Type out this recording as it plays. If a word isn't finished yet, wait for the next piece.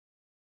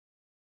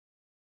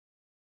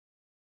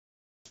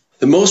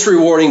The most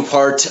rewarding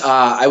part,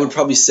 I would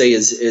probably say,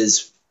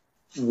 is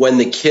when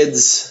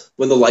the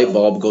light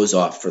bulb goes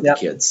off for the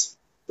kids,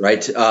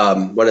 right?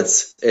 When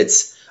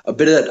it's a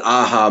bit of that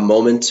aha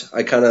moment,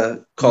 I kind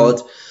of call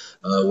it,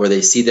 where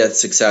they see that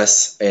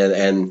success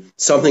and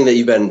something that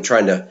you've been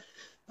trying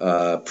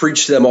to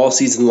preach to them all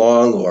season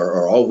long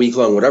or all week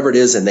long, whatever it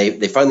is, and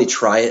they finally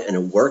try it and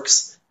it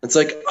works. It's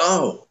like,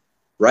 oh,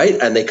 right?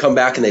 And they come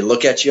back and they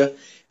look at you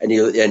and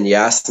you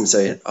ask them,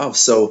 say, oh,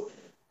 so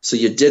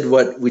you did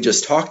what we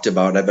just talked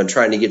about and I've been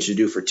trying to get you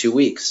to do for 2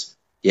 weeks.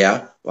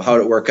 Yeah? Well, how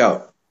did it work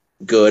out?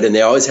 Good. And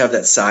they always have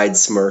that side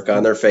smirk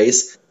on their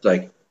face.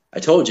 Like, I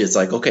told you. It's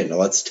like, okay, now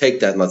let's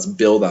take that and let's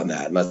build on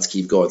that and let's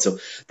keep going. So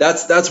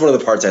that's one of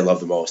the parts I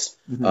love the most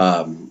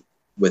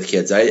with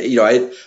kids. I